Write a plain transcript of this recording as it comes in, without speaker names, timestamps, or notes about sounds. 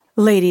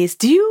Ladies,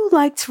 do you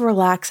like to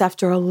relax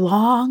after a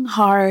long,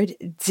 hard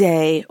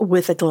day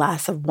with a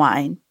glass of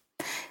wine?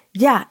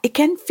 Yeah, it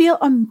can feel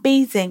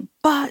amazing,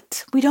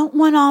 but we don't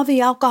want all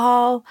the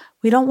alcohol.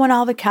 We don't want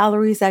all the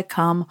calories that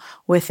come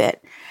with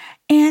it.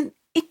 And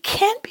it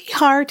can be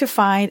hard to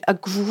find a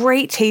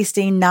great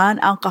tasting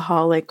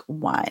non-alcoholic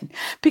wine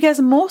because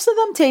most of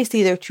them taste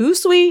either too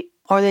sweet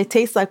or they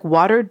taste like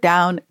watered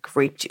down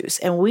grape juice.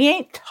 And we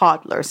ain't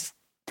toddlers.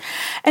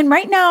 And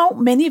right now,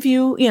 many of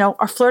you,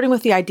 are flirting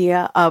with the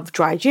idea of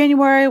dry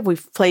January.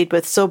 We've played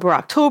with sober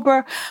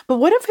October. But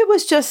what if it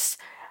was just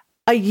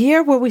a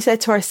year where we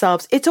said to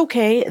ourselves, it's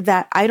okay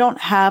that I don't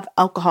have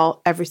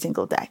alcohol every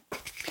single day.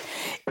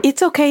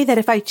 It's okay that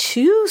if I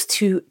choose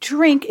to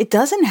drink, it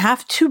doesn't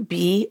have to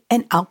be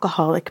an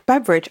alcoholic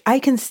beverage. I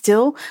can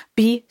still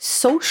be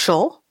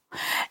social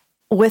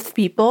with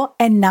people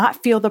and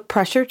not feel the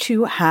pressure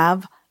to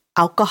have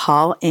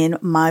alcohol in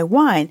my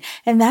wine.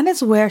 And that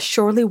is where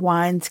Surely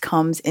Wines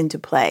comes into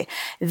play.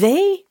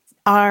 They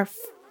are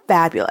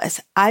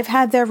fabulous. I've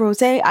had their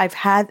rosé, I've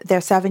had their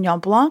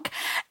Sauvignon Blanc,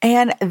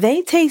 and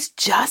they taste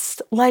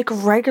just like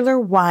regular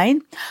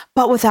wine,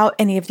 but without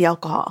any of the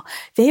alcohol.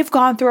 They've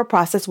gone through a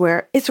process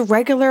where it's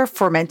regular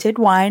fermented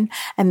wine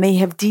and they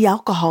have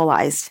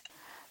de-alcoholized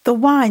the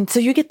wine. So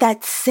you get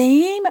that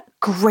same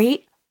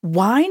great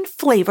wine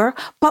flavor,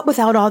 but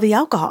without all the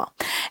alcohol.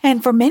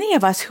 And for many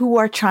of us who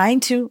are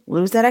trying to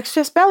lose that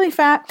excess belly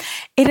fat,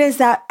 it is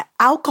that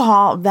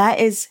alcohol that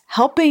is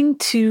helping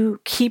to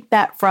keep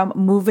that from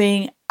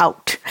moving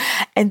out.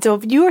 And so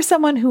if you are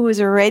someone who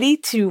is ready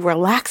to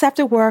relax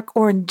after work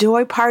or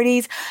enjoy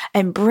parties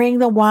and bring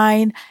the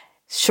wine,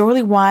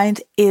 Surely Wines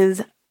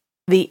is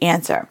the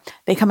answer.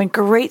 They come in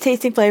great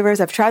tasting flavors.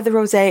 I've tried the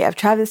rosé, I've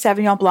tried the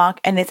Sauvignon Blanc,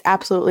 and it's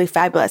absolutely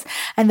fabulous.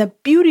 And the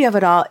beauty of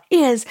it all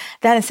is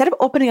that instead of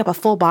opening up a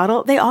full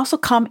bottle, they also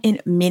come in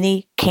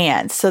mini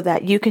cans so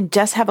that you can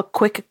just have a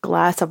quick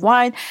glass of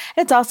wine.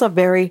 It's also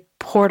very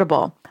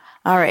portable.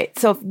 All right.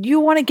 So if you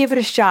want to give it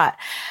a shot,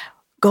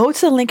 go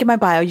to the link in my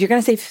bio. You're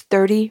going to save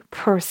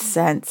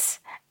 30%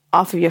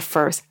 off of your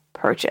first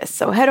purchase.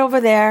 So head over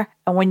there,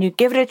 and when you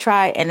give it a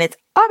try and it's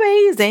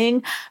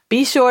amazing,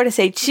 be sure to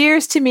say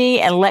cheers to me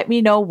and let me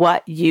know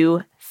what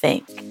you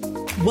think.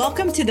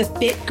 Welcome to the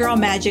Fit Girl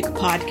Magic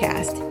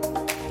podcast.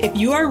 If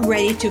you are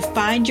ready to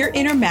find your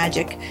inner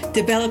magic,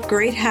 develop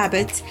great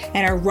habits,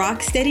 and a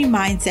rock steady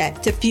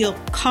mindset to feel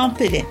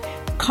confident,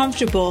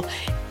 comfortable,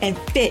 and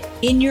fit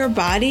in your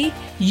body,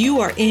 you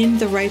are in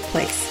the right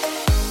place.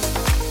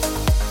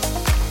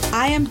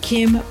 I am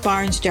Kim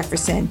Barnes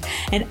Jefferson,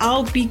 and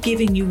I'll be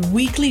giving you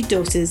weekly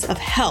doses of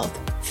health,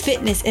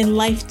 fitness, and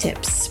life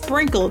tips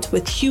sprinkled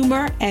with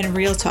humor and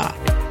real talk.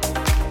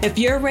 If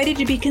you're ready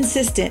to be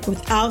consistent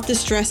without the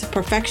stress of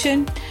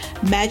perfection,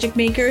 magic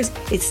makers,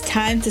 it's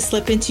time to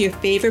slip into your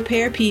favorite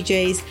pair of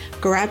PJs,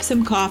 grab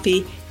some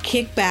coffee,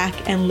 kick back,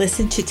 and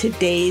listen to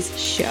today's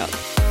show.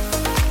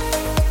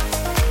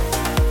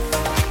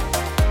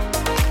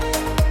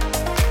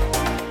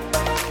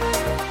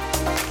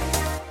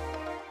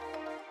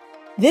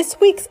 This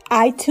week's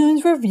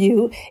iTunes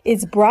review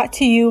is brought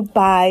to you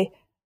by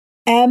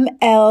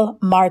M.L.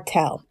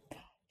 Martel.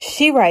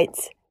 She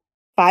writes,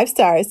 5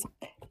 stars.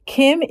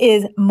 Kim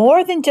is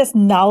more than just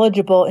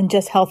knowledgeable in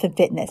just health and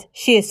fitness.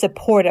 She is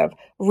supportive,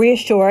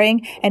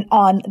 reassuring, and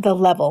on the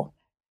level.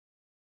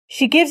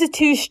 She gives it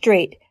to you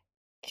straight,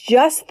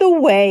 just the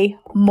way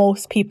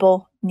most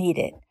people need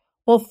it.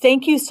 Well,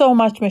 thank you so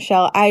much,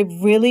 Michelle. I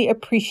really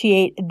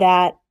appreciate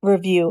that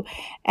review.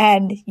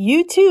 And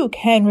you too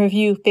can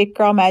review Fit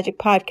Girl Magic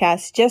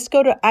Podcast. Just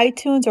go to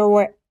iTunes or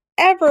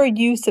wherever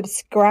you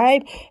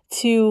subscribe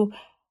to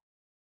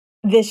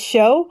this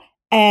show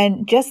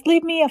and just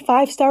leave me a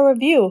 5-star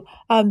review.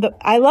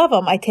 I love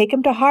them. I take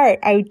them to heart.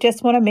 I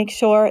just want to make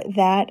sure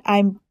that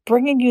I'm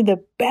bringing you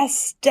the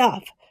best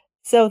stuff.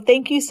 So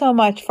thank you so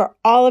much for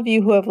all of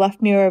you who have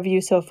left me a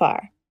review so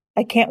far.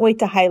 I can't wait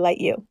to highlight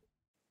you.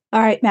 All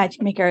right,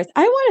 Magic Makers,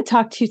 I want to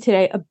talk to you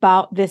today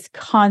about this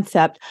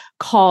concept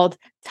called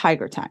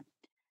Tiger Time.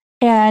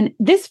 And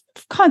this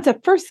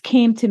concept first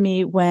came to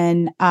me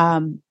when I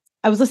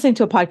was listening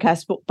to a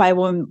podcast by a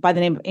woman by the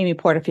name of Amy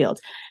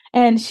Porterfield.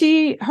 And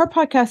her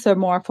podcasts are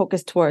more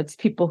focused towards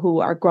people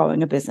who are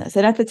growing a business.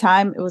 And at the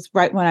time, it was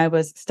right when I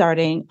was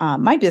starting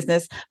my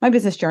business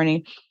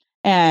journey.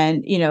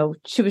 And,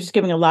 she was just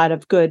giving a lot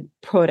of good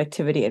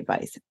productivity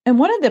advice. And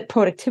one of the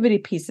productivity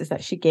pieces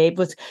that she gave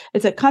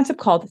it's a concept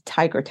called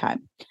Tiger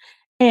Time.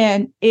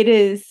 And it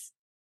is,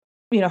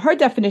 her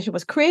definition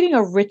was creating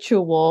a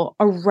ritual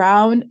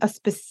around a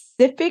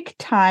specific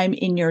time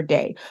in your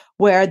day,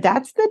 where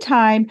that's the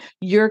time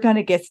you're going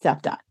to get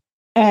stuff done.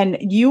 And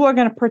you are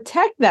going to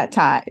protect that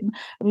time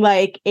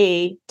like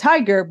a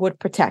tiger would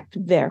protect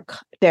their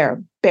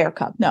bear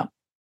cub. No,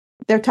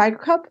 their tiger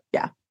cub.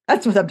 Yeah,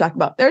 that's what I'm talking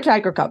about. Their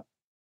tiger cub.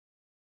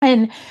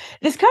 And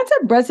this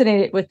concept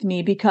resonated with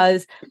me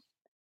because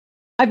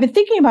I've been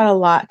thinking about it a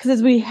lot, because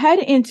as we head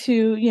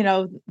into,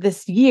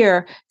 this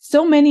year,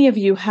 so many of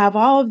you have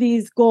all of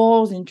these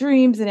goals and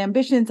dreams and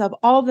ambitions of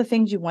all the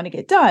things you want to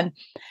get done.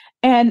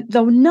 And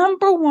the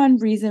number one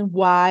reason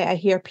why I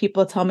hear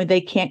people tell me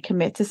they can't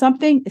commit to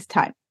something is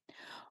time.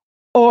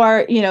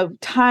 Or,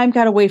 time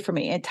got away from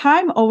me. And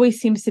time always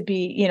seems to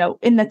be,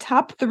 in the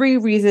top 3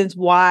 reasons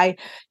why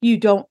you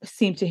don't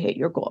seem to hit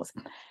your goals.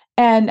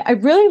 And I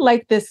really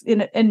like this,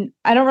 and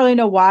I don't really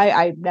know why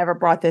I never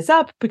brought this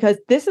up, because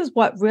this is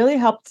what really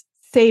helped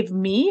save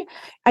me.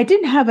 I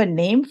didn't have a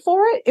name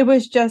for it. It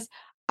was just,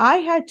 I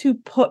had to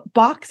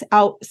box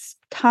out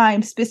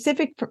time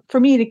specific for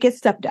me to get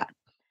stuff done.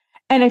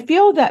 And I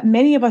feel that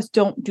many of us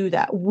don't do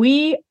that.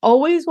 We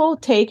always will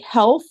take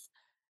health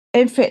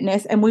and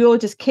fitness and we will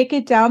just kick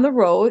it down the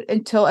road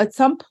until at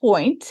some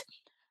point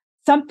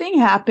something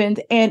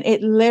happened and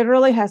it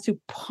literally has to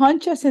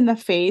punch us in the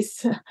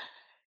face,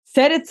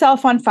 set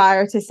itself on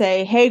fire to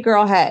say, hey,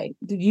 girl, hey,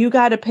 you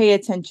got to pay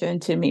attention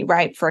to me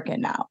right frickin'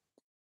 now.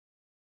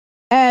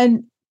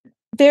 And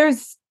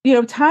there's,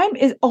 time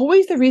is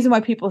always the reason why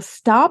people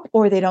stop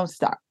or they don't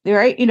stop,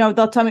 right?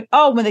 They'll tell me,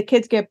 oh, when the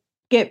kids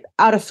get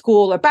out of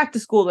school or back to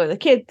school or the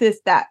kids, this,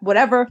 that,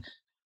 whatever.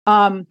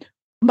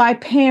 My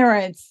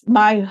parents,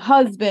 my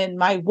husband,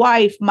 my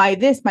wife, my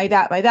this, my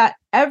that,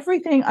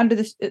 everything under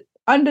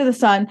the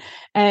sun.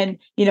 And,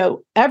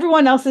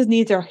 everyone else's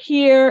needs are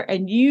here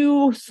and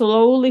you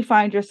slowly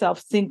find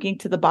yourself sinking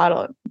to the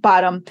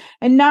bottom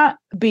and not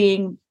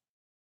being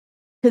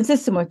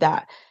consistent with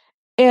that.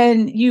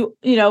 And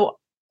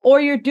or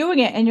you're doing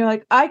it and you're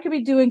like, I could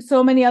be doing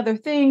so many other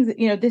things.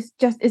 This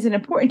just isn't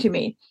important to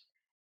me.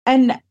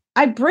 And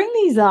I bring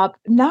these up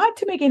not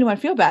to make anyone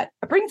feel bad.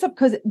 I bring this up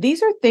because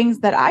these are things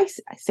that I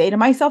say to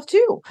myself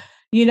too,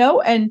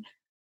 and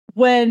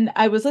when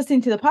I was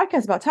listening to the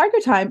podcast about Tiger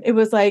Time, it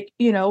was like,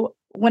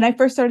 when I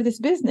first started this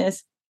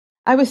business,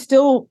 I was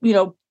still,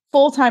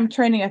 full-time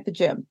training at the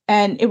gym.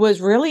 And it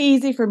was really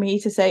easy for me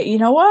to say, you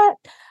know what?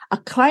 A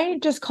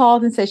client just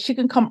called and said she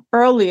can come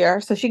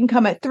earlier, so she can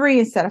come at 3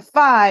 instead of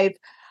 5.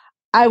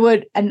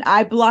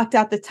 I blocked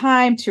out the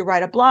time to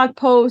write a blog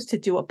post, to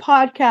do a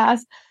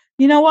podcast.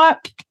 You know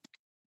what?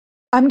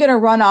 I'm going to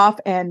run off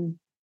and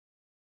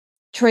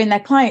train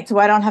that client so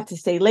I don't have to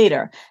stay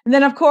later. And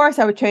then, of course,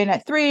 I would train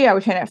at 3, I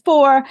would train at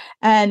 4.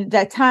 And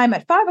that time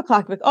at 5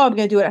 o'clock, like, oh, I'm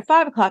going to do it at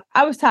 5 o'clock.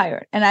 I was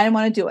tired and I didn't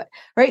want to do it.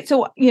 Right.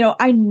 So,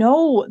 I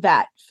know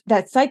that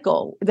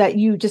cycle that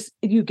you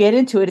get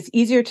into it. It's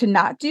easier to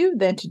not do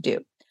than to do.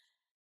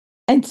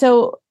 And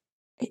so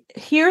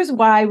here's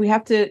why we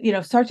have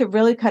to, start to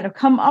really kind of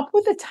come up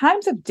with the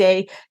times of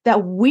day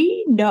that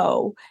we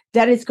know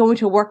that it's going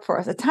to work for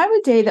us. A time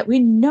of day that we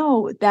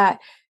know that,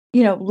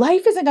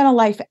 life isn't going to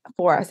life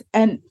for us.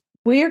 And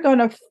we are going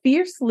to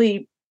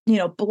fiercely,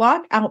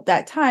 block out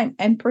that time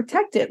and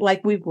protect it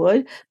like we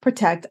would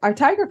protect our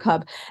tiger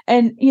cub.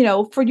 And,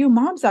 for you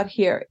moms out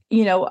here,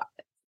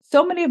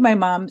 so many of my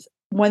moms,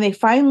 when they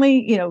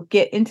finally,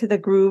 get into the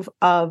groove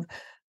of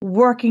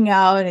working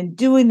out and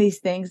doing these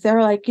things,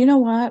 they're like, you know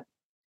what?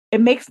 It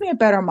makes me a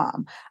better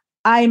mom.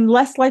 I'm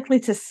less likely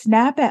to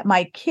snap at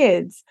my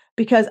kids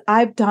because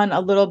I've done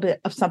a little bit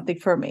of something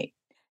for me.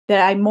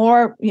 That I'm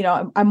more,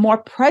 I'm more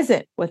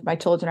present with my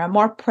children. I'm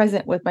more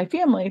present with my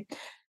family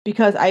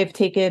because I've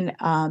taken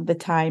the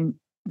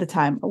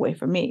time away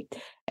from me.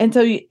 And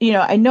so,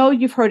 I know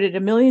you've heard it a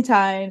million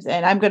times,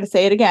 and I'm going to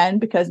say it again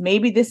because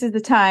maybe this is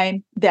the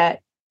time that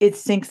it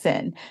sinks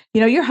in.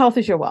 Your health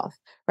is your wealth,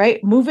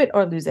 right? Move it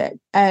or lose it.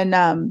 And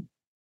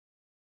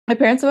my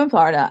parents live in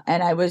Florida,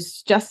 and I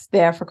was just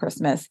there for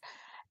Christmas.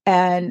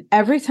 And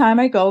every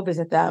time I go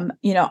visit them,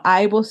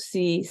 I will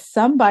see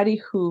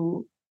somebody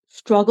who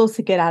struggles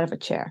to get out of a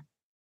chair.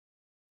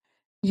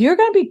 You're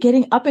going to be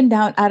getting up and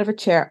down out of a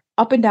chair,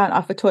 up and down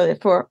off a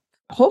toilet for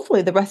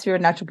hopefully the rest of your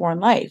natural born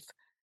life.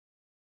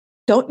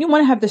 Don't you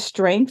want to have the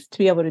strength to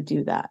be able to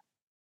do that?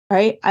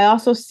 Right. I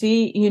also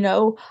see,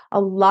 a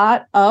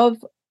lot of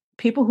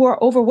people who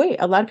are overweight,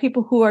 a lot of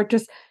people who are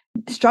just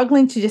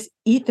struggling to just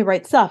eat the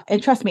right stuff.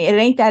 And trust me, it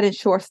ain't that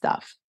Ensure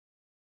stuff.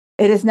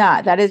 It is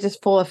not. That is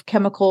just full of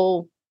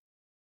chemical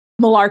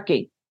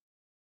malarkey.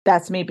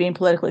 That's me being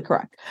politically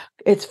correct.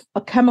 It's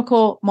a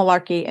chemical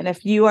malarkey. And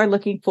if you are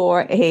looking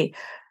for a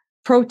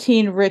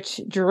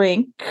protein-rich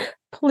drink,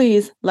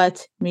 please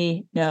let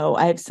me know.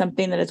 I have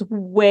something that is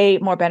way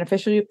more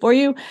beneficial for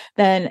you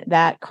than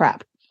that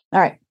crap. All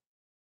right.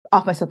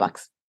 Off my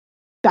soapbox.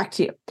 Back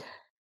to you.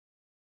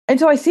 And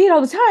so I see it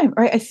all the time,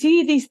 right? I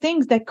see these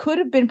things that could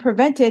have been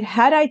prevented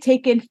had I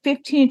taken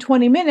 15,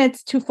 20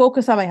 minutes to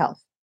focus on my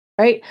health,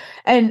 right?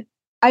 And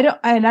I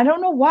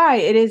don't know why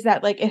it is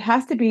that like, it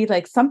has to be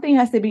like something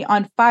has to be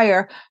on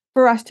fire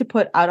for us to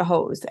put out a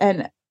hose.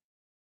 And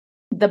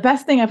the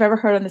best thing I've ever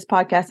heard on this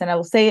podcast, and I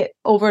will say it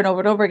over and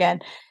over and over again,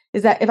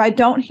 is that if I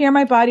don't hear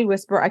my body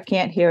whisper, I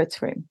can't hear it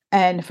scream.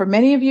 And for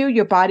many of you,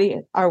 your body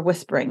are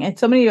whispering. And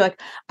so many of you are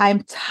like,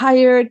 I'm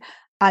tired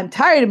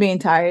of being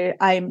tired.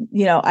 I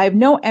have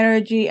no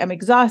energy. I'm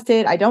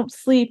exhausted. I don't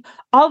sleep,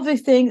 all of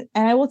these things.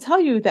 And I will tell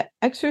you that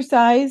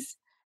exercise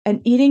and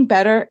eating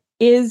better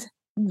is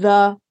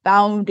the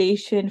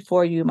foundation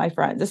for you, my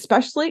friends,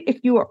 especially if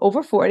you are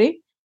over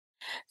 40,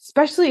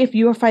 especially if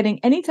you are fighting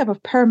any type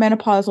of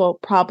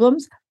perimenopausal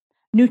problems.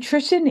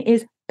 Nutrition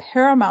is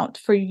paramount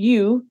for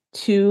you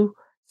to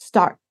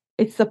start.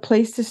 It's the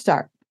place to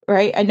start,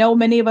 right? I know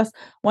many of us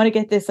want to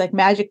get this like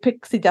magic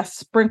pixie dust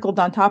sprinkled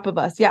on top of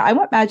us. Yeah, I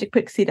want magic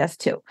pixie dust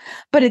too,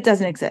 but it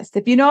doesn't exist.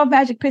 If you know of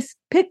magic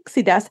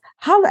pixie dust,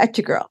 holla at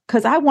your girl,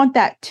 because I want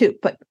that too,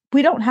 but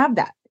we don't have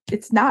that.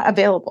 It's not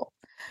available.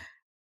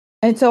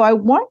 And so I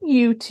want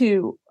you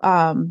to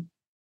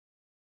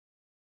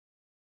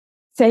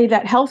say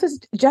that health is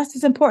just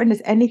as important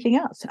as anything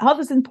else. Health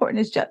is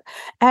important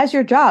as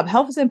your job.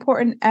 Health is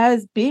important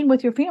as being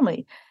with your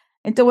family.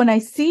 And so when I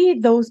see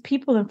those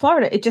people in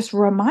Florida, it just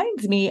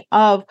reminds me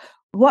of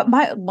what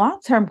my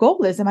long-term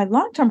goal is. And my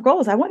long-term goal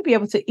is I want to be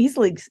able to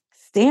easily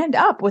stand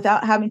up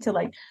without having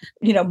to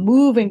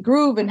move and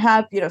groove and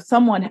have,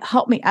 someone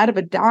help me out of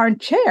a darn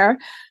chair.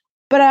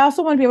 But I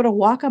also want to be able to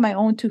walk on my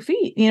own 2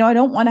 feet. I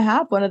don't want to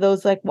have one of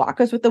those like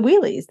walkers with the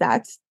wheelies.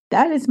 That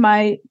is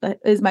my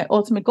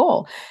ultimate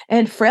goal.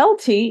 And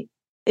frailty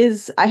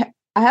is, I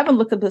haven't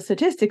looked at the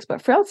statistics,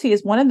 but frailty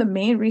is one of the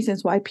main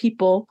reasons why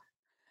people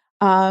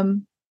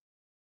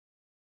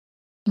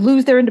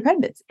lose their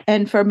independence.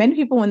 And for many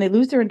people, when they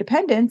lose their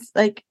independence,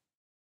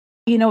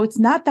 it's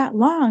not that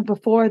long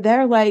before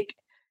they're like,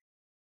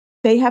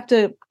 they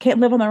can't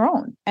live on their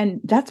own.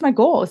 And that's my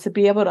goal, is to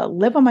be able to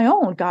live on my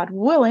own, God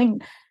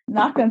willing,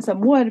 knock on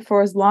some wood,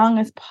 for as long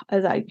as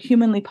I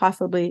humanly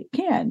possibly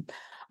can.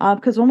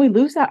 Because when we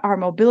lose our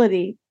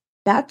mobility,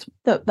 that's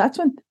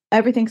when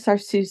everything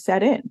starts to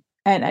set in.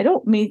 And I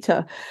don't mean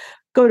to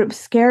go to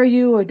scare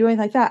you or do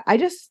anything like that. I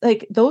just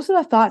those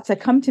are the thoughts that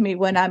come to me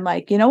when I'm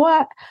like, you know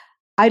what?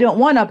 I don't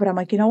want to, but I'm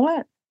like, you know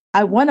what?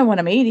 I want to when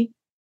I'm 80.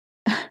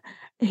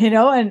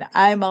 And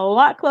I'm a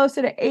lot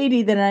closer to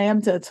 80 than I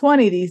am to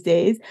 20 these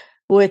days,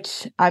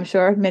 which I'm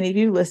sure many of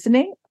you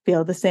listening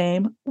feel the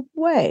same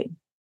way.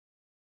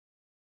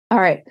 All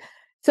right.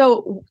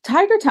 So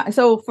tiger time.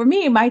 So for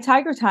me, my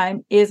tiger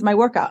time is my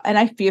workout, and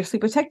I fiercely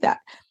protect that.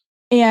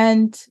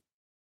 And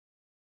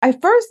I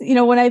first,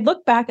 when I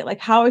look back at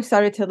how I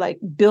started to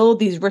build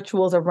these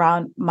rituals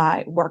around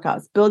my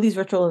workouts, build these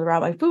rituals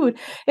around my food,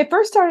 it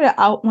first started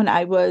out when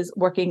I was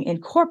working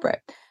in corporate.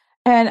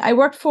 And I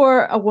worked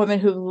for a woman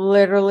who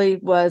literally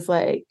was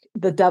like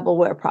the devil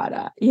wear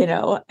Prada,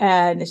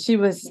 and she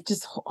was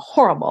just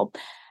horrible.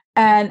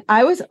 And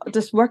I was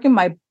just working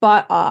my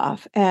butt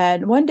off.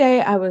 And one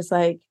day I was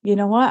like, you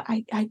know what?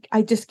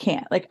 I just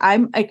can't.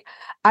 I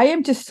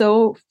am just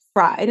so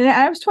fried. And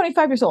I was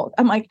 25 years old.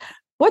 I'm like,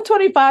 what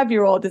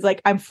 25-year-old is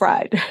like, I'm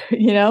fried,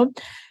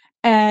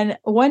 And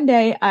one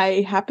day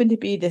I happened to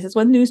be, this is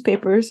when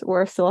newspapers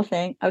were still a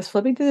thing. I was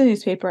flipping through the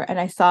newspaper and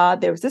I saw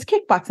there was this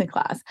kickboxing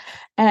class.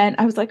 And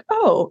I was like,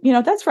 oh,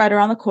 that's right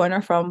around the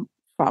corner from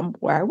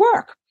where I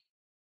work.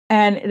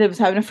 And it was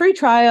having a free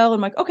trial. I'm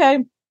like, okay,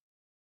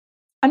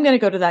 I'm going to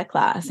go to that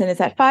class. And it's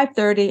at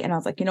 5:30. And I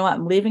was like, you know what?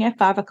 I'm leaving at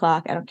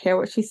 5:00. I don't care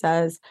what she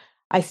says.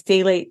 I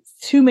stay late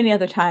too many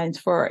other times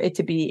for it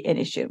to be an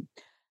issue.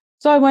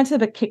 So I went to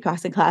the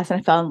kickboxing class and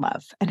I fell in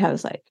love. And I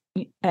was like,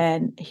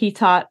 and he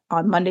taught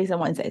on Mondays and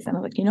Wednesdays. And I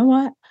was like, you know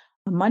what?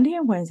 On Monday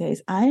and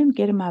Wednesdays, I am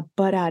getting my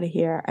butt out of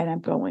here and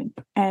I'm going.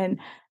 And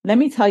let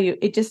me tell you,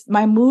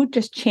 my mood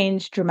just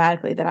changed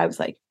dramatically. That I was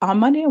like, on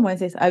Monday and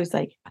Wednesdays, I was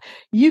like,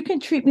 you can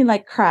treat me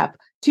like crap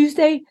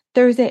Tuesday,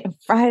 Thursday, and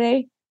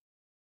Friday.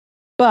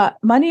 But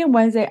Monday and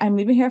Wednesday, I'm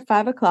leaving here at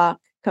 5:00,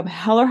 come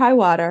hell or high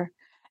water.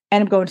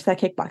 And I'm going to that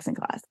kickboxing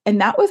class.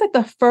 And that was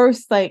the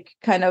first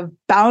kind of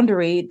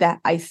boundary that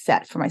I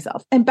set for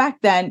myself. And back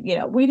then,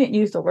 we didn't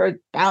use the word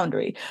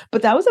boundary,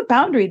 but that was a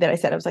boundary that I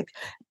set. I was like,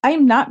 I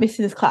am not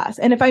missing this class.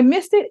 And if I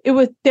missed it,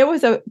 there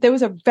was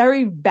a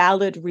very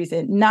valid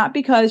reason, not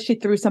because she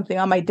threw something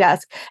on my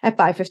desk at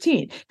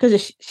 5:15,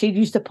 because she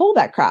used to pull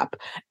that crap.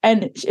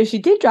 And if she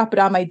did drop it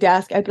on my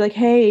desk, I'd be like,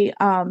 hey,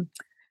 and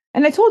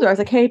I told her, I was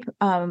like, hey,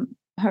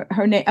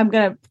 her name, I'm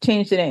going to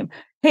change the name.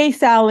 Hey,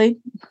 Sally,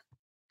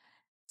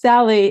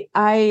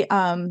 I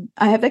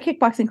have that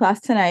kickboxing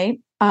class tonight.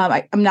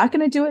 I'm not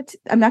going to do it.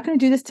 I'm not going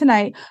to do this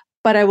tonight,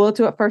 but I will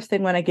do it first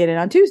thing when I get in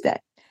on Tuesday.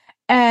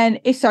 And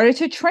it started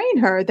to train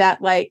her that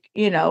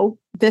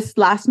this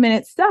last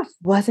minute stuff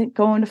wasn't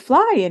going to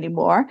fly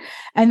anymore.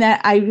 And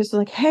that I was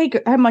like, hey,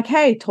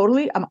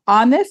 totally. I'm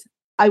on this.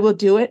 I will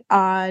do it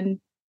on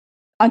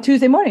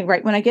Tuesday morning,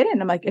 right when I get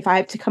in. I'm like, if I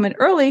have to come in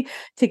early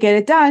to get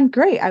it done,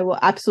 great. I will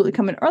absolutely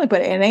come in early, but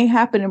it ain't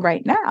happening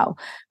right now,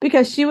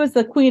 because she was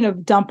the queen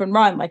of dump and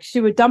run. She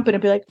would dump it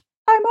and be like,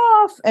 I'm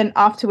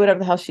off to whatever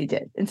the hell she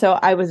did. And so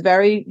I was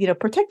very,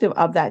 protective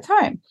of that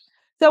time.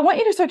 So I want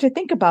you to start to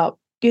think about,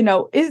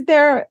 is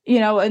there,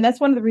 and that's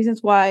one of the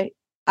reasons why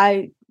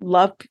I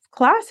love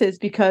classes,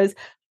 because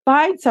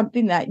find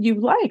something that you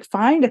like,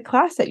 find a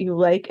class that you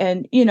like.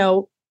 And,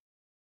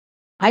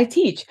 I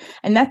teach,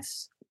 and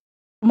that's,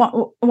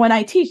 when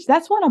I teach,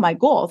 that's one of my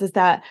goals, is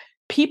that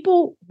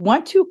people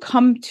want to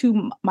come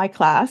to my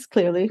class,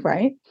 clearly,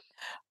 right?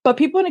 But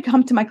people, when they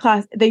come to my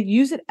class, they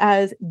use it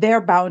as their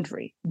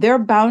boundary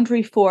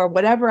for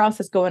whatever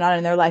else is going on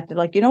in their life. They're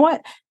like, you know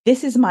what?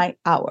 This is my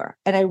hour.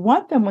 And I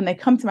want them, when they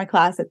come to my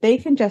class, that they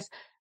can just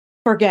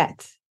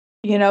forget,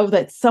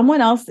 that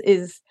someone else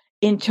is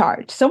in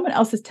charge. Someone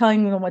else is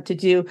telling them what to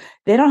do.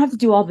 They don't have to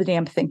do all the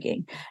damn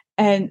thinking.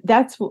 And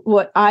that's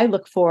what I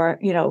look for,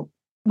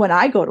 when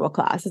I go to a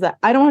class, is that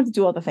I don't have to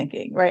do all the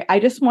thinking, right? I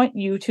just want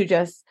you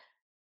to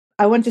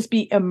I want to just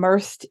be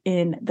immersed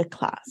in the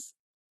class.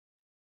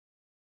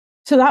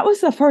 So that was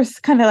the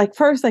first kind of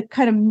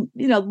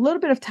a little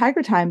bit of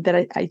tiger time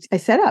that I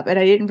set up, and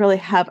I didn't really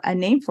have a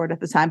name for it at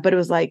the time, but it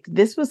was like,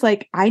 this was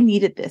like, I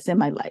needed this in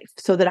my life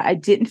so that I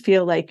didn't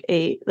feel like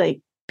a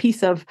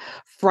piece of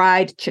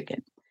fried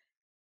chicken.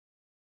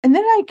 And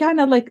then I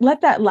kind of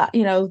let that,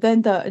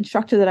 then the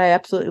instructor that I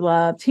absolutely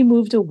loved, he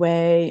moved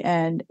away,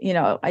 and,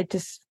 I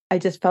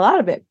just fell out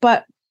of it,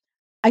 but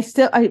I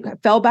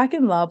fell back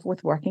in love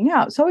with working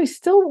out. So I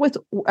still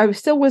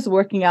was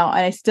working out,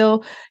 and I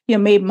still,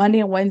 made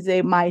Monday and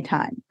Wednesday my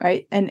time.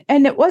 Right. And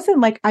it wasn't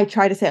like I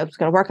tried to say I was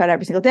going to work out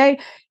every single day.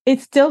 I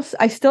still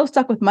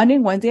stuck with Monday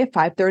and Wednesday at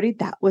 5:30.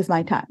 That was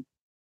my time.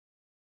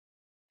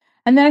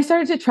 And then I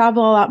started to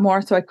travel a lot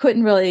more. So I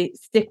couldn't really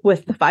stick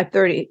with the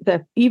 5:30,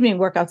 the evening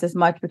workouts as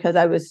much, because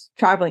I was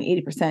traveling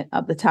 80%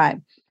 of the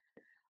time.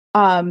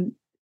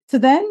 So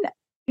then,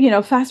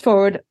 fast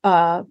forward,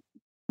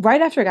 right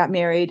after I got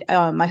married,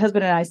 my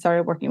husband and I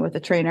started working with a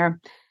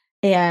trainer,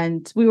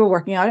 and we were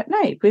working out at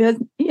night because,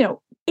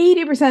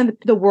 80% of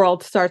the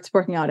world starts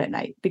working out at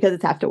night because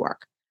it's after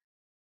work.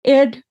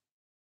 And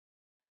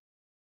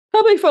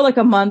probably for like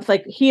a month,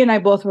 like he and I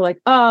both were like,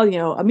 oh,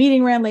 a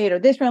meeting ran late or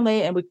this ran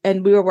late,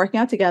 and we were working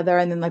out together,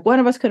 and then like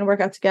one of us couldn't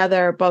work out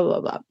together, blah, blah,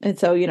 blah. And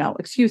so,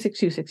 excuse.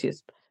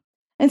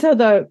 And so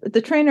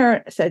the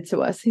trainer said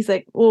to us, he's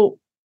like, well,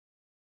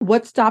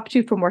 what stopped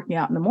you from working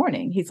out in the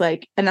morning? He's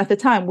like, and at the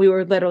time we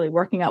were literally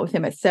working out with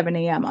him at 7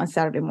 a.m. on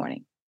Saturday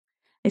morning.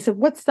 He said,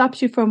 what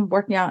stops you from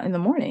working out in the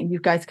morning?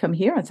 You guys come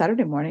here on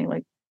Saturday morning.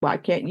 Like, why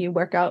can't you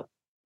work out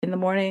in the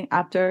morning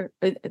after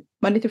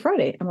Monday through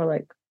Friday? And we're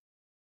like,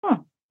 huh,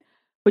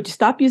 would you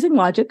stop using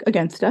logic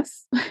against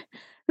us?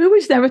 We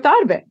just never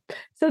thought of it.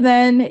 So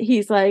then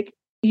he's like,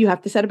 you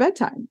have to set a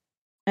bedtime.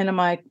 And I'm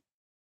like,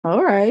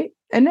 all right.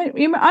 And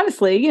then,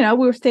 honestly, we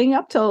were staying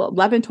up till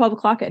 11, 12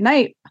 o'clock at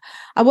night.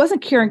 I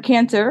wasn't curing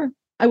cancer.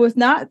 I was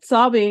not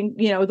solving,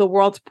 the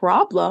world's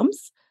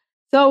problems.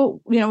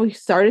 So, we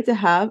started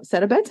to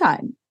set a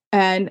bedtime.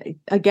 And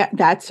again,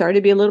 that started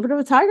to be a little bit of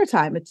a tiger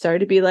time. It started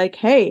to be like,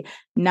 hey,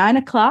 9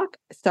 o'clock,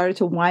 started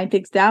to wind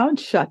things down,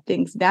 shut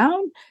things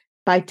down.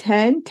 By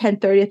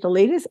 10:30 at the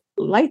latest,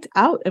 lights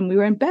out, and we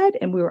were in bed,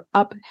 and we were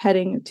up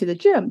heading to the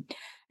gym.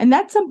 And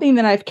that's something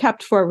that I've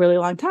kept for a really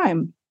long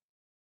time.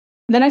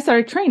 Then I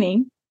started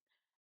training,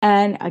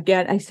 and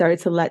again, I started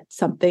to let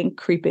something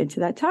creep into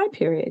that time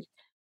period.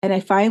 And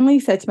I finally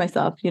said to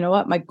myself, you know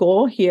what? My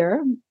goal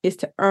here is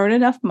to earn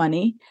enough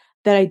money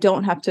that I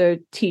don't have to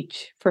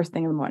teach first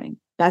thing in the morning.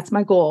 That's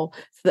my goal,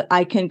 so that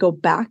I can go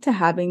back to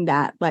having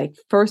that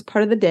first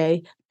part of the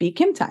day be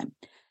Kim time.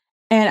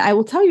 And I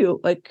will tell you,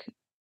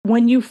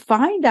 when you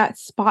find that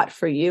spot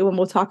for you, and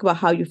we'll talk about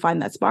how you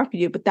find that spot for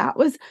you, but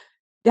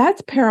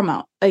that's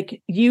paramount.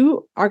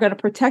 You are going to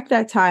protect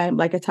that time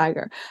like a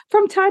tiger.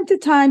 From time to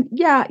time,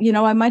 yeah,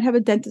 I might have a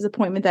dentist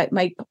appointment that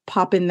might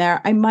pop in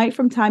there. I might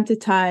from time to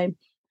time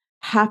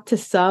have to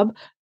sub.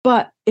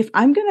 But if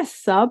I'm going to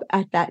sub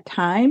at that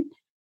time,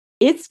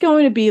 it's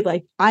going to be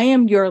like, I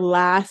am your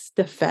last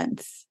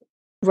defense,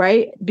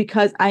 right?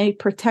 Because I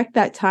protect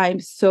that time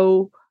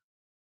so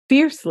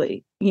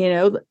fiercely,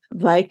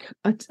 like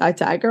a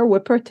tiger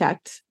would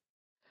protect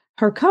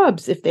her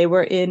cubs if they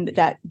were in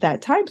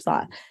that time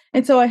slot.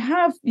 And so I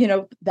have,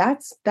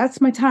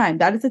 that's my time.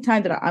 That is the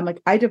time that I'm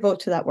like, I devote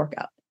to that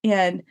workout.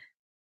 And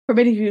for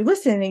many of you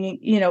listening,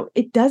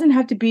 it doesn't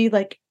have to be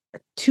like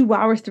 2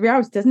 hours, 3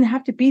 hours. It doesn't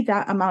have to be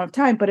that amount of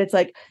time, but it's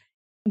like,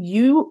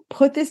 you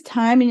put this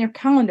time in your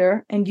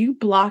calendar and you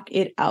block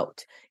it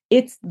out.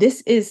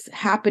 This is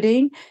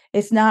happening.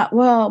 It's not,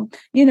 well,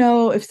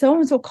 if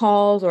so-and-so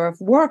calls, or if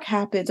work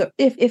happens, or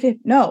if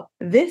no,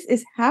 this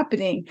is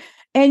happening.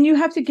 And you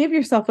have to give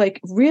yourself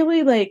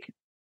really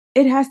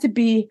it has to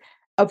be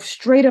a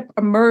straight up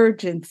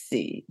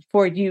emergency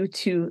for you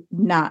to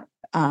not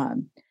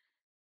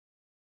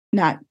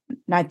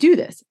do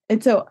this.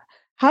 And so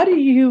how do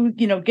you,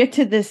 get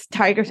to this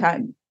tiger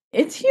time?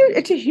 It's huge.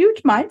 It's a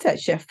huge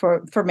mindset shift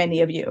for many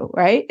of you,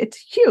 right? It's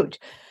huge.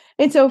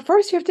 And so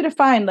first you have to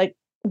define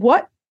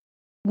what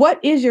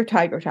is your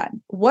tiger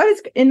time? What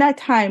is in that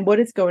time? What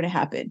is going to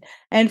happen?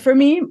 And for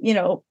me,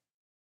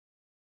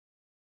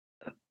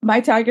 my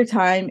tiger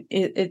time,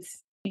 it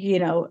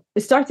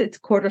starts at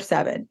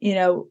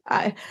 6:45.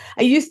 I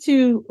used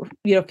to,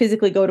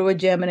 physically go to a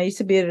gym, and I used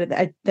to be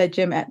at that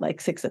gym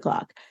at 6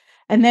 o'clock.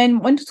 And then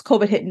once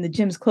COVID hit and the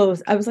gyms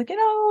closed, I was like,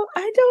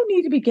 I don't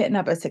need to be getting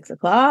up at 6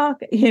 o'clock,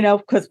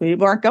 because we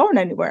weren't going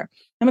anywhere.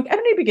 I'm like, I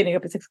don't need to be getting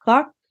up at 6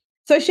 o'clock.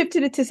 So I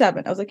shifted it to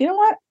 7. I was like, you know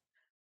what?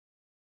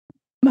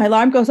 My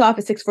alarm goes off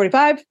at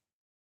 6:45,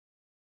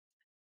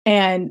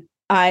 and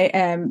I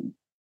am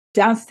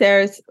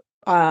downstairs.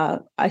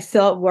 I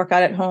still work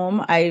out at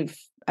home. I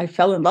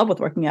fell in love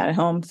with working out at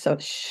home. So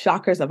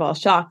shockers of all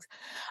shocks.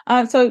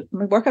 So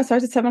my workout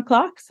starts at 7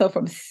 o'clock. So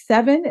from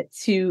 7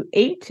 to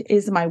 8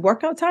 is my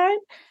workout time.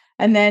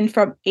 And then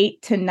from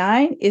 8 to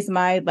 9 is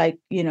my like,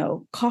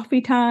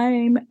 coffee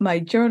time, my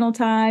journal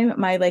time,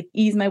 my like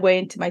ease my way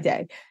into my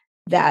day.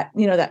 That,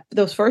 that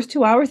those first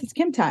 2 hours is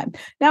Kim time.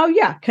 Now,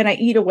 yeah, can I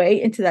eat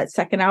away into that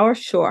second hour?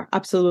 Sure,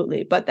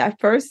 absolutely. But that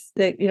first,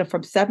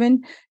 from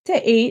 7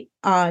 to 8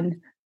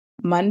 on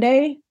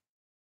Monday,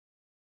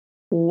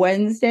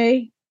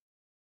 Wednesday,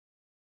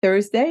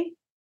 Thursday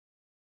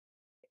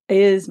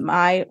is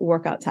my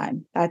workout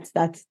time. That's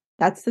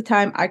the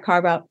time I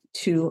carve out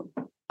to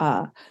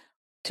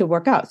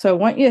work out. So I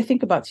want you to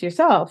think about to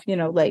yourself,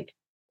 like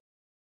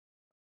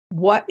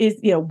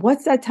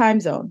what's that time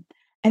zone?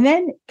 And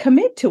then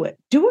commit to it.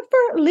 Do it for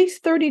at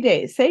least 30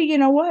 days. Say, you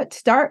know what?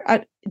 Start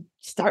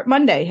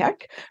Monday,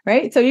 heck,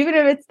 right? So even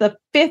if it's the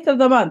 5th of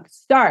the month,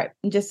 start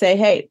and just say,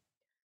 hey,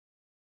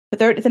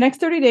 the next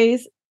 30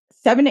 days,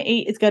 7 to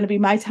 8 is going to be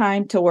my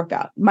time to work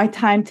out, my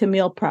time to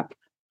meal prep,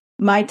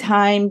 my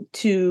time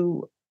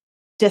to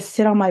just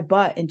sit on my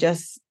butt and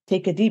just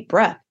take a deep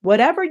breath.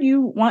 Whatever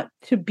you want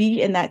to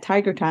be in that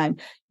tiger time,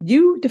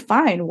 you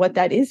define what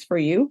that is for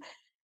you.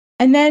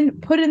 And then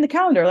put it in the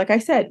calendar. Like I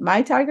said,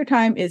 my tiger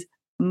time is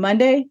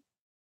Monday,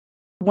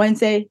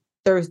 Wednesday,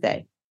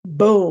 Thursday.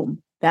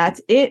 Boom.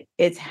 That's it.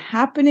 It's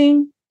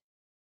happening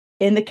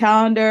in the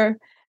calendar.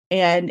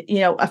 And,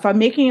 if I'm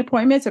making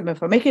appointments, or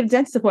if I'm making a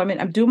dentist appointment,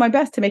 I'm doing my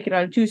best to make it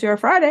on a Tuesday or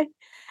Friday.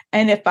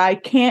 And if I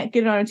can't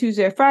get it on a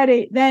Tuesday or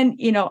Friday, then,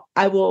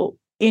 I will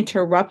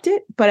interrupt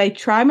it. But I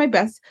try my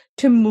best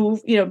to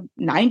move,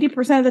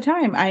 90% of the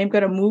time, I am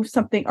going to move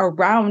something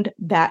around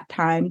that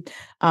time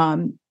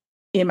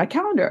in my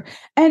calendar.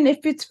 And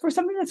if it's for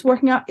something that's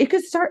working out, it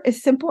could start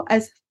as simple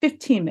as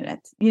 15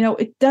 minutes.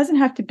 It doesn't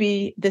have to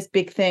be this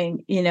big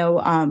thing.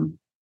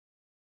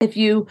 If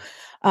you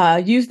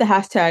use the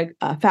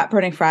hashtag Fat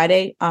Burning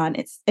Friday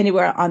it's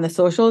anywhere on the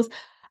socials,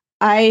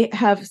 I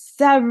have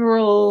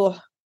several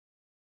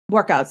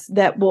workouts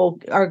that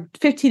are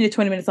 15 to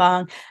 20 minutes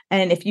long.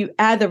 And if you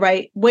add the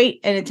right weight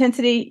and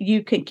intensity,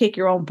 you can kick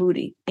your own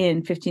booty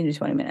in 15 to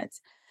 20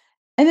 minutes.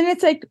 And then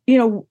it's like,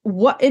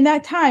 what in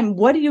that time,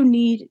 what do you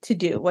need to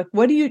do? Like,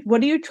 what are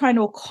you trying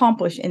to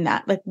accomplish in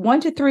that? Like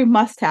 1 to 3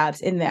 must-haves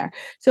in there.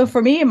 So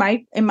for me,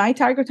 in my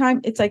tiger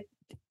time, it's like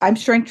I'm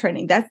strength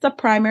training. That's the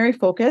primary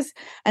focus.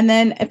 And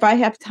then if I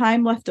have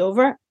time left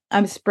over,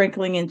 I'm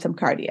sprinkling in some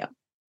cardio.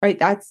 Right?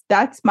 That's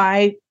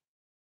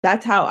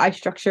how I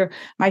structure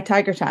my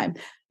tiger time.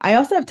 I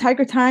also have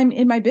tiger time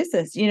in my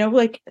business,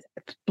 like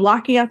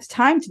blocking out the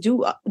time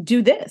to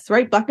do this,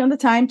 right? Blocking out the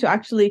time to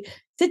actually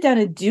sit down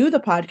and do the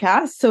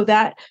podcast so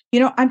that,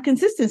 I'm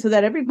consistent, so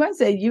that every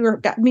Wednesday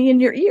got me in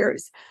your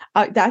ears.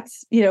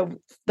 That's,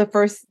 the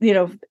first,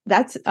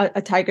 that's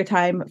a tiger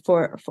time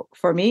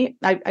for me.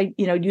 I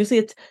usually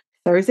it's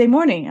Thursday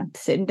morning, I'm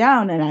sitting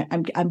down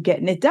and I'm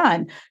getting it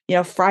done.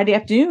 Friday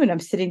afternoon, I'm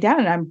sitting down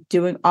and I'm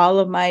doing all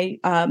of my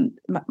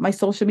my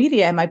social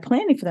media and my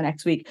planning for the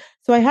next week.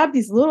 So I have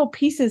these little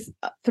pieces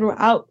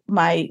throughout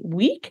my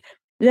week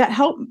that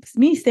helps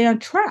me stay on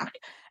track.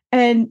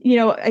 And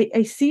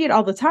I see it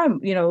all the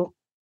time.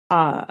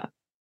 I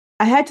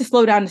had to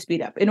slow down to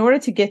speed up in order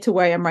to get to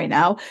where I am right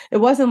now. It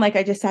wasn't like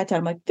I just sat down.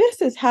 I'm like,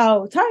 this is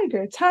how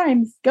tiger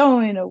time's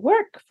going to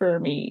work for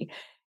me.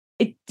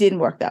 It didn't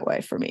work that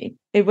way for me.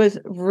 It was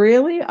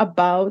really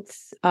about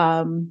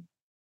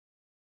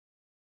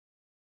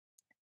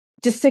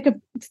just sick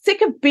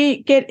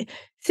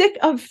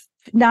of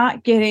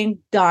not getting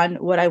done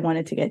what I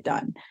wanted to get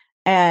done.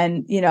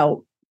 And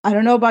I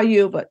don't know about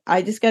you, but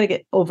I just got to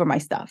get over my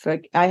stuff.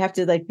 Like I have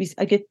to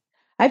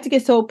I have to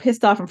get so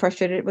pissed off and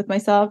frustrated with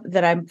myself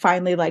that I'm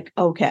finally like,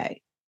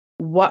 okay,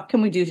 what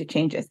can we do to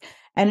change this?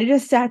 And I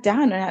just sat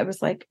down and I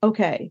was like,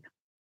 okay,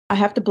 I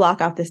have to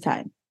block out this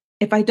time.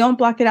 If I don't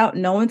block it out,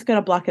 no one's going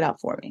to block it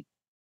out for me.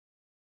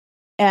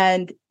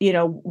 And,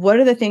 what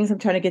are the things I'm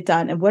trying to get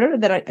done? And what are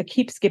that I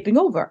keep skipping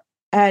over?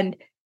 And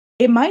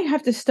it might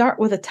have to start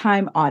with a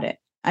time audit.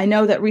 I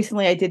know that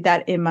recently I did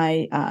that in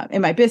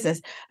my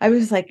business. I was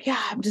just like, yeah,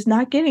 I'm just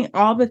not getting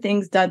all the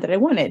things done that I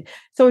wanted.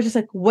 So I was just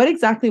like, what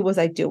exactly was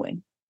I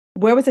doing?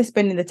 Where was I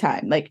spending the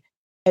time? Like,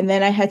 and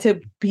then I had to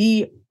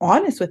be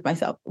honest with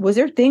myself. Was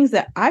there things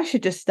that I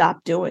should just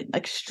stop doing?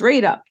 Like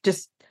straight up,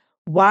 just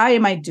why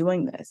am I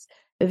doing this?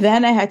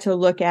 Then I had to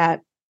look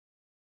at,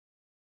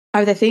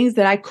 are the things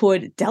that I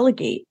could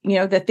delegate,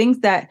 the things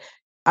that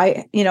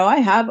I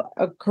have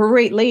a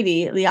great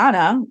lady,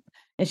 Liana,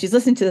 and she's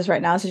listening to this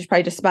right now. So she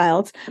probably just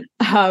smiled.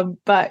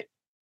 But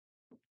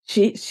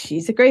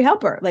she's a great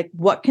helper. Like,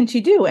 what can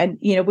she do? And,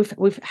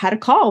 we've had a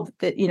call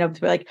that,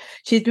 like,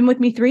 she's been with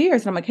me 3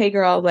 years. And I'm like, hey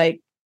girl,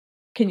 like,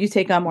 can you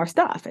take on more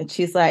stuff? And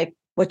she's like,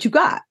 what you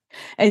got?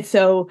 And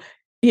so,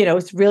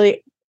 it's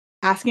really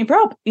asking for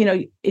help.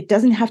 It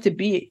doesn't have to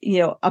be,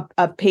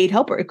 a paid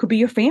helper. It could be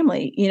your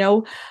family.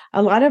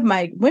 A lot of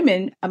my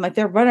women, I'm like,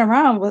 they're running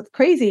around with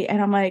crazy. And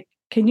I'm like,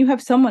 can you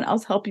have someone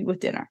else help you with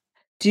dinner?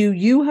 Do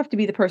you have to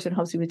be the person who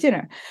helps you with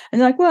dinner?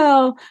 And they're like,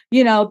 well,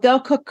 they'll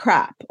cook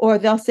crap or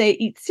they'll say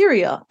eat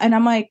cereal. And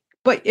I'm like,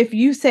 but if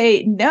you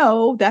say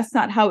no, that's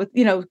not how it,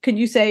 can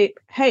you say,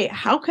 hey,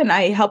 how can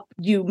I help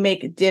you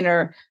make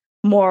dinner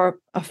more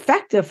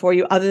effective for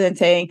you other than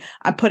saying,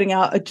 I'm putting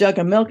out a jug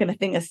of milk and a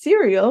thing of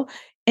cereal.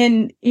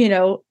 And,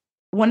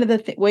 one of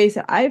the ways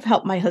that I've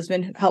helped my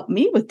husband help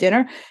me with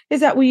dinner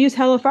is that we use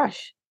HelloFresh,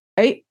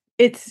 right?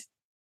 It's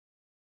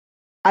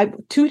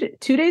two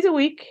days a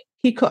week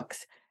he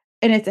cooks,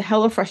 and it's a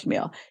HelloFresh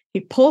meal.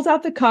 He pulls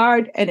out the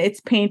card and it's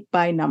paint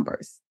by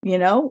numbers.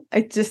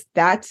 It's just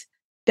that's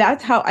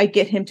how I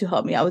get him to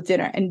help me out with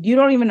dinner. And you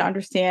don't even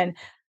understand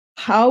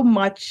how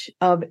much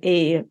of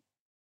a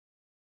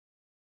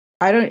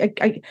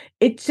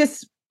it's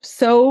just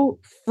so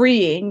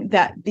freeing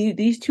that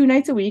these 2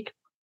 nights a week,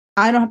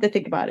 I don't have to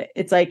think about it.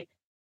 It's like,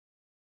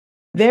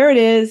 there it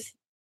is.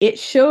 It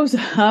shows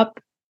up.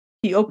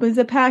 He opens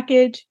the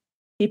package.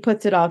 He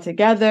puts it all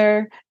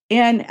together.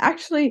 And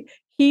actually,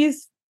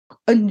 he's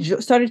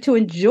started to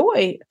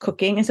enjoy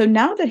cooking. And so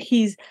now that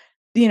he's,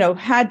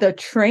 had the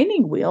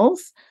training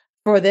wheels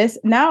for this,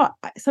 now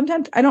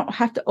sometimes I don't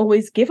have to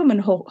always give him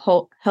a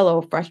whole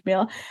HelloFresh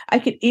meal. I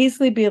could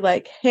easily be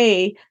like,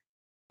 hey,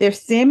 there's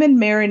salmon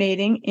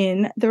marinating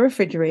in the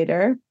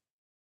refrigerator.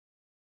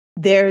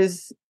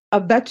 There's a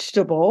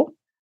vegetable.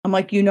 I'm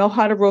like, you know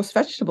how to roast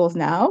vegetables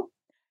now.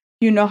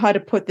 You know how to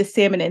put the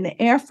salmon in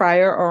the air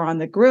fryer or on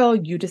the grill.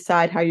 You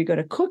decide how you're going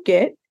to cook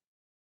it.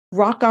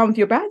 Rock on with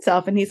your bad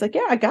self. And he's like,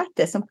 yeah, I got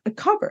this. I'm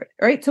covered.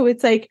 Right. So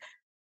it's like,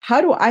 how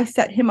do I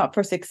set him up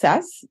for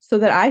success so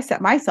that I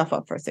set myself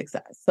up for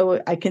success?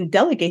 So I can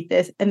delegate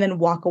this and then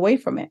walk away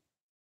from it.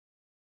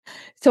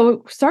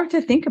 So start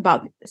to think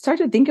about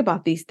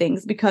these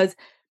things, because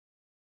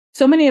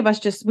so many of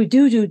us we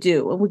do,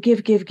 and we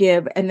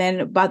give. And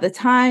then by the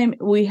time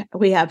we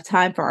have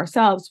time for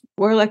ourselves,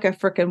 we're like a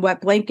freaking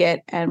wet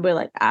blanket and we're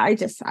like, I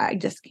just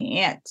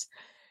can't.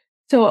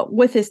 So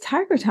with this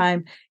Tiger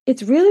Time,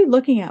 it's really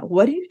looking at,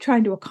 what are you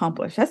trying to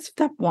accomplish? That's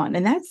step one.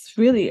 And that's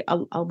really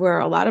where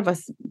a lot of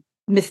us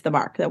miss the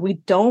mark, that we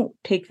don't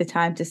take the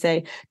time to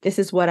say, this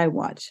is what I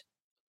want.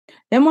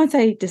 Then once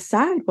I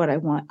decide what I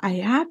want, I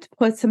have to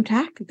put some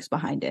tactics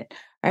behind it,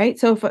 right?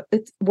 So if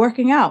it's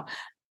working out,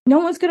 no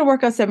one's going to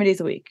work out 7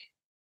 days a week.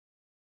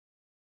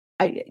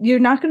 You're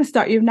not going to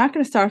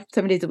start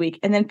 7 days a week.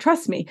 And then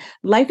trust me,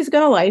 life is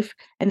going to life.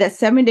 And that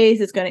 7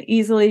 days is going to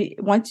easily,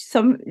 once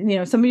some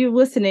of you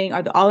listening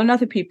are the all or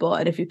nothing people.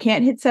 And if you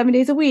can't hit 7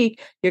 days a week,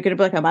 you're going to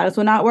be like, I might as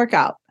well not work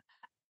out.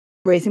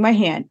 Raising my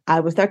hand. I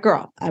was that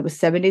girl. I was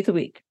 7 days a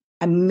week.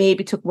 I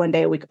maybe took 1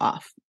 day a week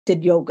off,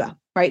 did yoga,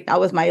 right?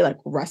 That was my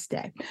rest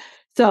day.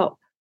 So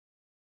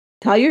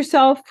tell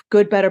yourself,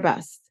 good, better,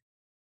 best.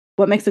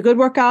 What makes a good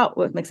workout?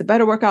 What makes a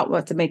better workout?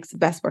 What makes the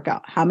best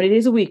workout? How many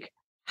days a week?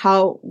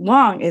 How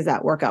long is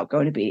that workout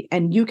going to be?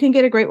 And you can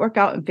get a great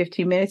workout in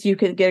 15 minutes. You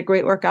can get a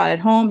great workout at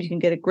home. You can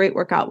get a great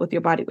workout with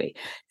your body weight.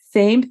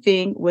 Same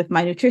thing with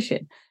my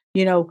nutrition.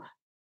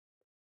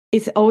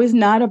 It's always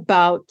not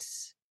about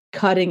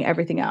cutting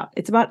everything out.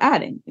 It's about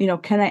adding.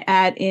 Can I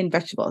add in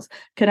vegetables?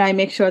 Can I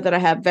make sure that I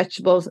have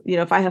vegetables?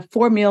 If I have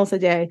 4 meals a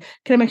day,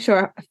 can I make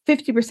sure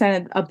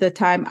 50% of the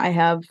time I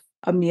have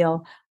a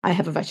meal, I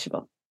have a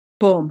vegetable?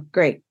 Boom.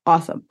 Great.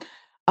 Awesome.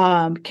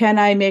 Can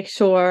I make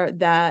sure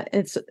that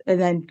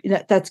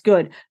that's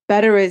good.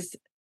 Better is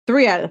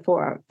 3 out of the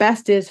 4.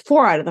 Best is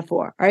 4 out of the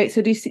 4. All right.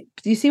 So do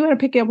you see what I'm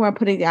picking up, what I'm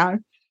putting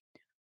down?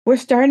 We're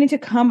starting to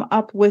come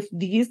up with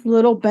these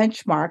little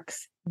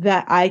benchmarks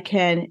that I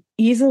can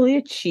easily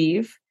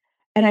achieve.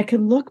 And I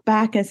can look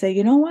back and say,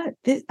 you know what?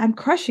 I'm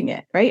crushing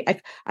it.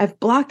 Right. I've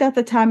blocked out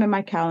the time in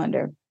my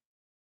calendar.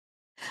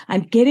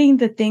 I'm getting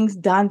the things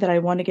done that I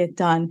want to get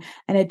done.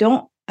 And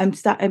I'm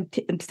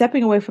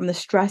stepping away from the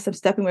stress. I'm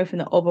stepping away from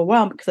the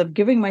overwhelm, because I'm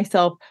giving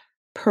myself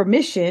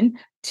permission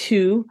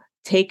to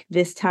take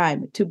this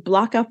time, to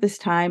block out this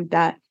time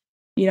that,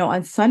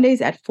 on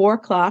Sundays at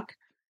 4:00,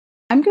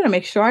 I'm going to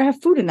make sure I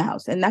have food in the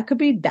house. And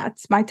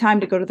that's my time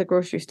to go to the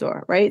grocery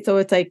store. Right. So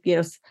it's like,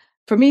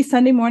 for me,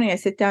 Sunday morning, I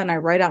sit down and I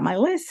write out my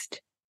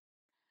list.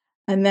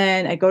 And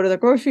then I go to the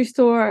grocery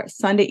store.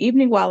 Sunday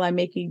evening, while I'm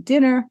making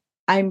dinner,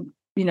 I'm,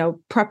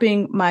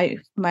 prepping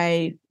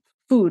my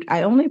food.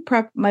 I only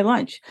prep my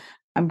lunch.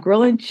 I'm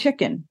grilling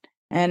chicken,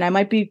 and I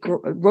might be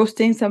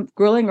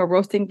grilling or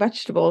roasting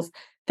vegetables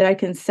that I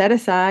can set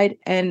aside,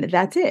 and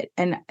that's it.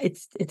 And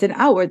it's an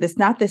hour. That's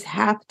not this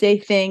half day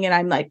thing. And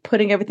I'm like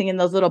putting everything in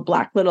those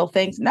black little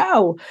things.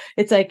 No,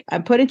 it's like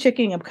I'm putting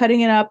chicken, I'm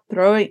cutting it up,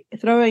 throwing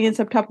in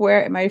some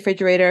Tupperware in my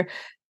refrigerator,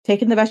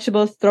 taking the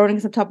vegetables, throwing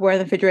in some Tupperware in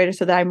the refrigerator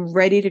so that I'm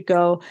ready to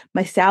go.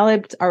 My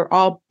salads are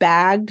all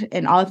bagged,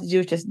 and all I have to do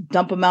is just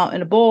dump them out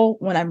in a bowl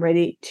when I'm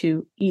ready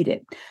to eat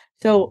it.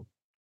 So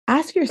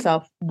ask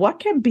yourself, what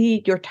can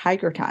be your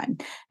Tiger Time?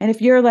 And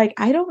if you're like,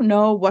 I don't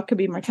know what could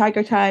be my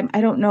Tiger Time, I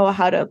don't know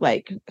how to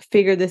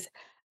figure this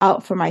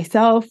out for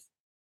myself,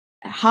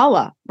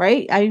 holla,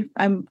 right?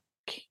 I'm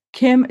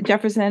Kim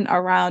Jefferson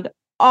around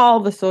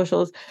all the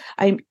socials.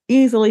 I'm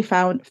easily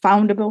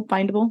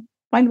findable.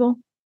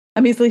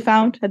 I'm easily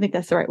found. I think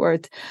that's the right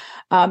words.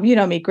 You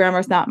know me, grammar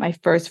is not my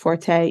first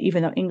forte,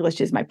 even though English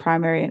is my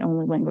primary and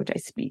only language I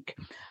speak.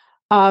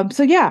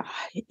 So yeah,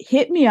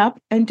 hit me up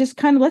and just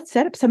kind of let's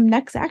set up some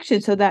next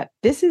action so that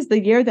this is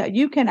the year that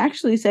you can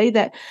actually say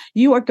that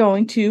you are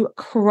going to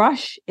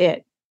crush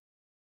it.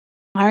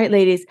 All right,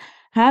 ladies,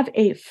 have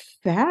a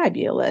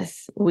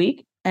fabulous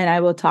week, and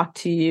I will talk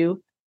to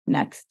you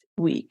next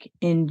week.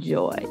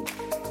 Enjoy.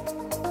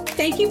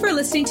 Thank you for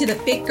listening to the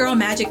Fit Girl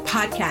Magic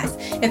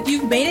podcast. If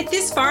you've made it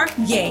this far,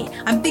 yay.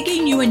 I'm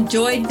thinking you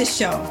enjoyed the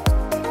show.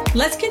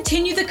 Let's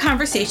continue the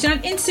conversation on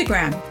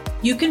Instagram.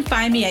 You can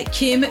find me at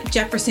Kim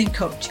Jefferson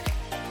Coach.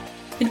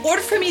 In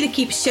order for me to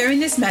keep sharing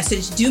this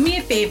message, do me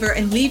a favor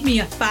and leave me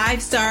a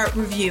 5-star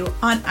review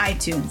on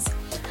iTunes.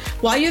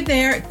 While you're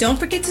there, don't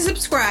forget to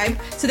subscribe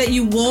so that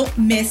you won't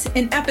miss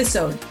an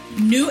episode.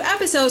 New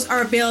episodes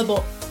are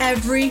available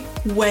every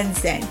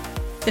Wednesday.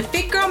 The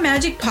Fit Girl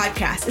Magic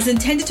podcast is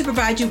intended to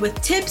provide you with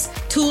tips,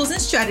 tools,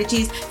 and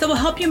strategies that will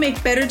help you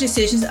make better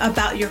decisions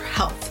about your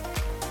health.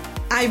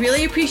 I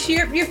really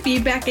appreciate your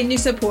feedback and your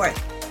support.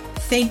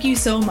 Thank you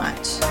so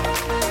much.